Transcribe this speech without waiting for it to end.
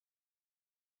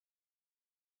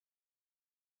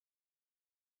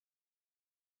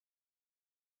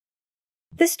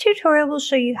This tutorial will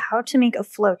show you how to make a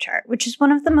flowchart, which is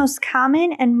one of the most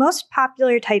common and most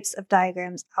popular types of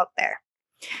diagrams out there.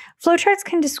 Flowcharts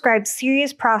can describe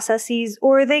serious processes,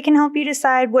 or they can help you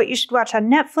decide what you should watch on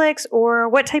Netflix or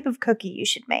what type of cookie you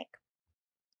should make.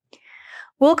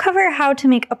 We'll cover how to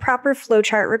make a proper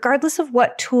flowchart regardless of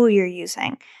what tool you're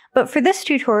using. But for this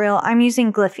tutorial, I'm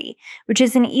using Gliffy, which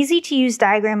is an easy-to-use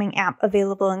diagramming app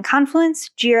available in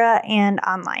Confluence, Jira, and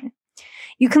online.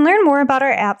 You can learn more about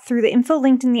our app through the info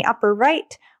linked in the upper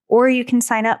right, or you can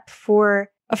sign up for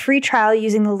a free trial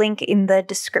using the link in the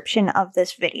description of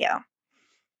this video.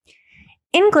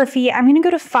 In Gliffy, I'm going to go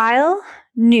to File,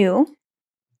 New,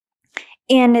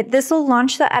 and this will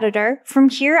launch the editor. From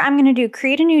here, I'm going to do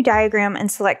Create a New Diagram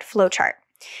and select Flowchart.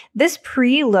 This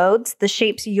preloads the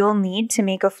shapes you'll need to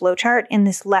make a flowchart in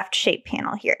this left shape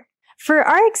panel here. For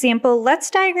our example, let's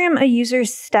diagram a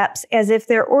user's steps as if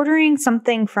they're ordering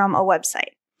something from a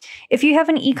website. If you have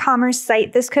an e-commerce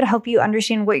site, this could help you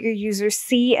understand what your users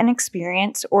see and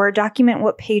experience, or document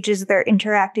what pages they're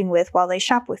interacting with while they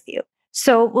shop with you.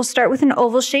 So we'll start with an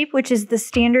oval shape, which is the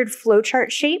standard flowchart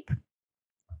shape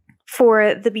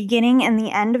for the beginning and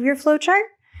the end of your flowchart.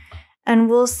 And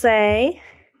we'll say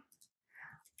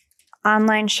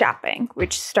online shopping,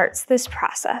 which starts this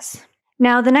process.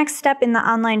 Now, the next step in the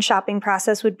online shopping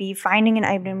process would be finding an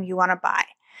item you want to buy.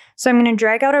 So I'm going to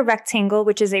drag out a rectangle,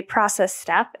 which is a process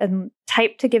step, and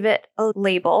type to give it a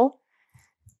label,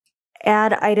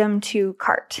 add item to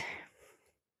cart.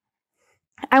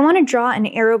 I want to draw an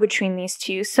arrow between these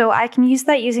two, so I can use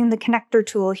that using the connector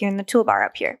tool here in the toolbar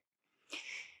up here.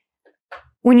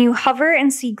 When you hover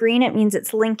and see green, it means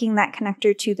it's linking that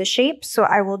connector to the shape. So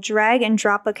I will drag and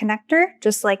drop a connector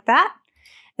just like that.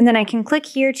 And then I can click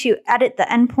here to edit the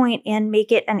endpoint and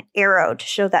make it an arrow to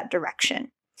show that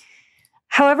direction.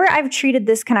 However, I've treated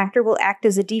this connector will act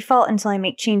as a default until I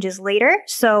make changes later.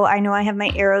 So I know I have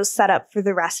my arrows set up for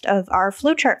the rest of our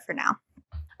flowchart for now.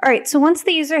 All right, so once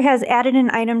the user has added an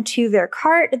item to their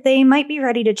cart, they might be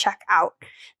ready to check out.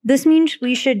 This means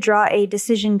we should draw a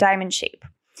decision diamond shape.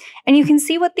 And you can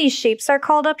see what these shapes are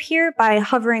called up here by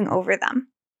hovering over them.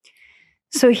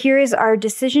 So here is our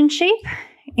decision shape,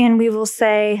 and we will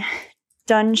say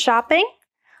done shopping.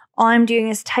 All I'm doing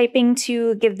is typing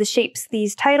to give the shapes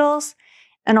these titles,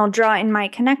 and I'll draw in my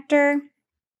connector.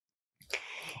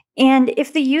 And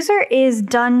if the user is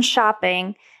done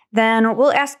shopping, then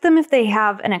we'll ask them if they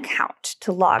have an account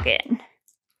to log in.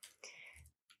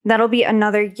 That'll be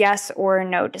another yes or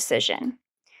no decision.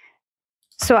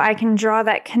 So I can draw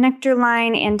that connector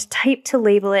line and type to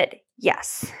label it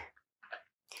yes.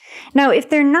 Now, if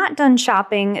they're not done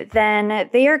shopping, then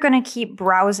they are going to keep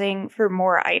browsing for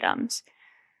more items.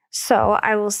 So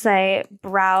I will say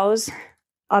browse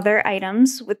other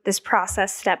items with this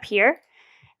process step here,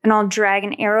 and I'll drag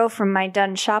an arrow from my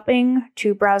done shopping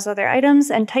to browse other items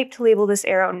and type to label this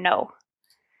arrow no.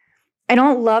 I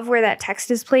don't love where that text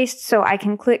is placed, so I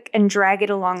can click and drag it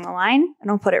along the line,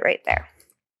 and I'll put it right there.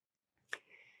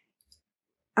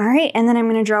 All right, and then I'm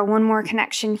going to draw one more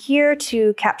connection here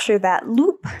to capture that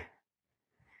loop.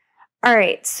 All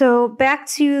right, so back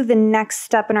to the next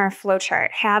step in our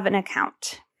flowchart, have an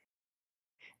account.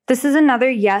 This is another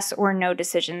yes or no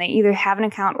decision. They either have an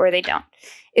account or they don't.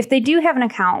 If they do have an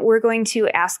account, we're going to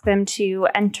ask them to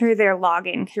enter their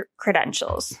login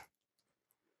credentials.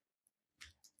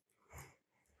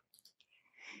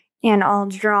 And I'll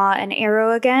draw an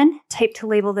arrow again, type to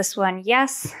label this one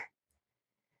yes.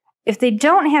 If they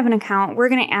don't have an account, we're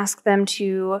going to ask them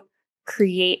to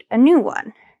create a new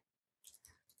one.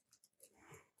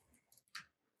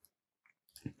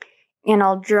 And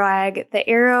I'll drag the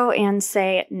arrow and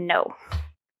say no.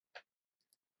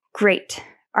 Great.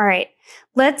 All right,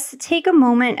 let's take a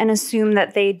moment and assume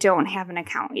that they don't have an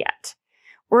account yet.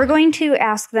 We're going to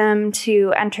ask them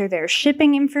to enter their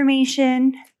shipping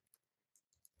information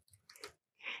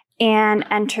and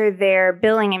enter their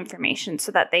billing information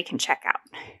so that they can check out.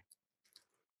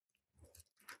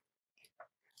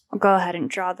 I'll go ahead and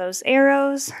draw those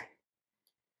arrows.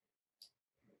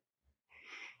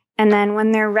 And then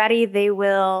when they're ready, they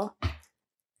will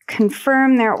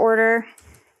confirm their order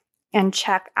and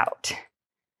check out.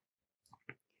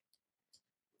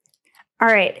 All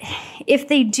right, if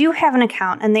they do have an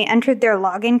account and they entered their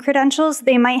login credentials,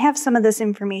 they might have some of this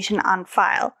information on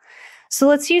file. So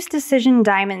let's use decision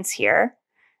diamonds here.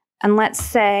 And let's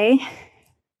say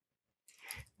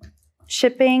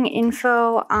shipping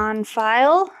info on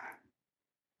file.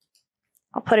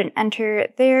 I'll put an enter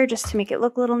there just to make it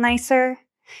look a little nicer.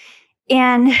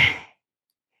 And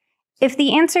if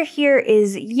the answer here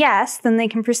is yes, then they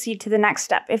can proceed to the next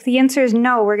step. If the answer is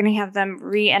no, we're going to have them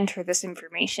re-enter this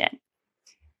information.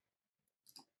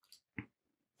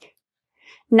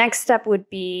 Next step would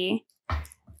be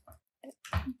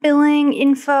billing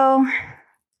info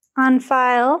on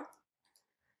file.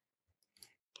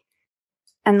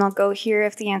 And they'll go here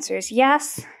if the answer is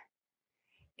yes.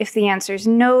 If the answer is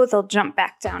no, they'll jump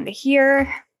back down to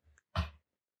here.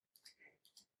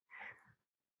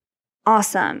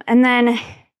 Awesome. And then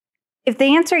if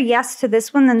they answer yes to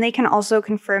this one, then they can also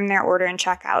confirm their order and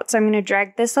checkout. So I'm going to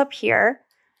drag this up here.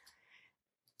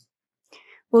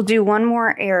 We'll do one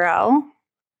more arrow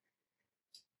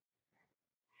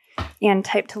and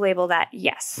type to label that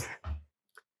yes.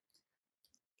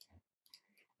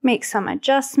 Make some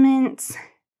adjustments.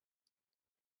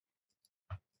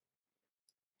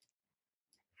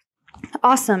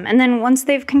 Awesome. And then once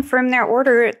they've confirmed their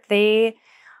order, they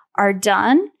are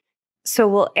done. So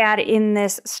we'll add in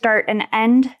this start and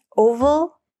end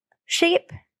oval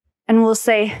shape, and we'll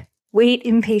say, wait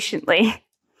impatiently.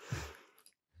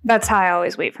 That's how I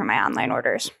always wait for my online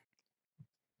orders.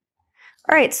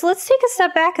 All right, so let's take a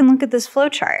step back and look at this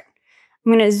flowchart.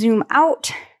 I'm going to zoom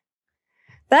out.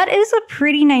 That is a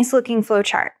pretty nice looking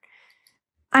flowchart.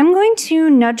 I'm going to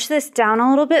nudge this down a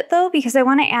little bit though, because I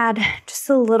want to add just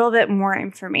a little bit more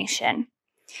information.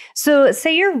 So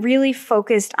say you're really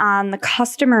focused on the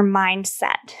customer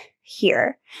mindset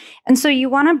here. And so you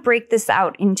want to break this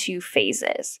out into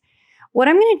phases. What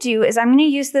I'm going to do is I'm going to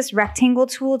use this rectangle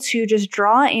tool to just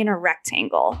draw in a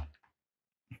rectangle.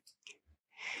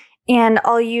 And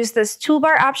I'll use this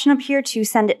toolbar option up here to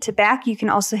send it to back. You can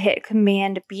also hit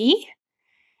Command B,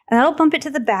 and that'll bump it to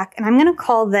the back. And I'm going to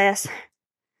call this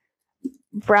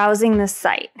browsing the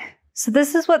site. So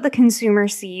this is what the consumer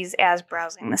sees as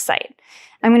browsing the site.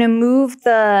 I'm going to move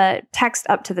the text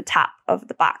up to the top of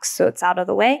the box so it's out of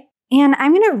the way. And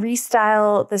I'm going to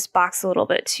restyle this box a little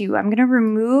bit too. I'm going to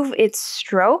remove its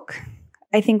stroke.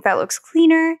 I think that looks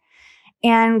cleaner,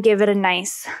 and give it a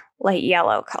nice light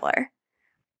yellow color.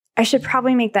 I should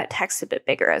probably make that text a bit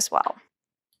bigger as well.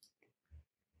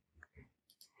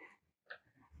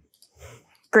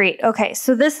 Great. Okay,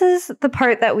 so this is the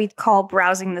part that we call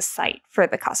browsing the site for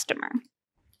the customer.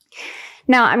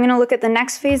 Now I'm going to look at the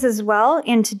next phase as well,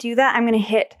 and to do that I'm going to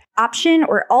hit Option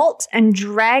or Alt and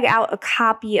drag out a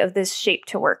copy of this shape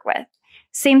to work with.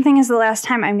 Same thing as the last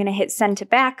time, I'm going to hit Send to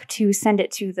Back to send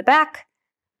it to the back,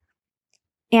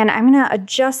 and I'm going to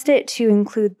adjust it to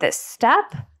include this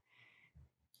step.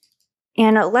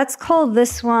 And let's call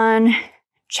this one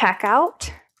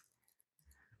Checkout,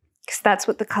 because that's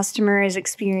what the customer is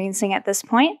experiencing at this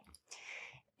point.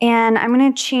 And I'm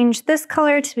going to change this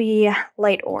color to be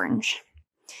light orange.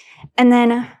 And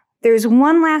then there's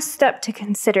one last step to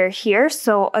consider here.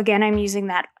 So again, I'm using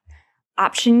that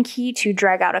Option key to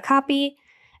drag out a copy,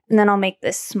 and then I'll make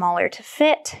this smaller to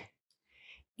fit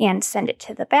and send it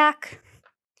to the back.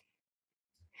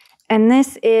 And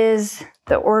this is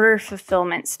the order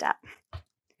fulfillment step.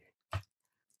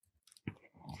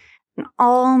 And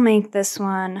I'll make this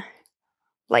one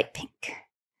light pink.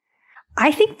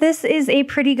 I think this is a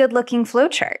pretty good looking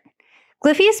flowchart.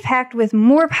 Gliffy is packed with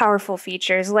more powerful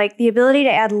features like the ability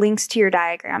to add links to your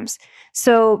diagrams.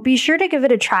 So be sure to give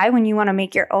it a try when you want to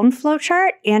make your own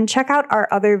flowchart, and check out our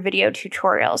other video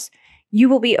tutorials. You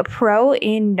will be a pro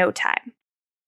in no time.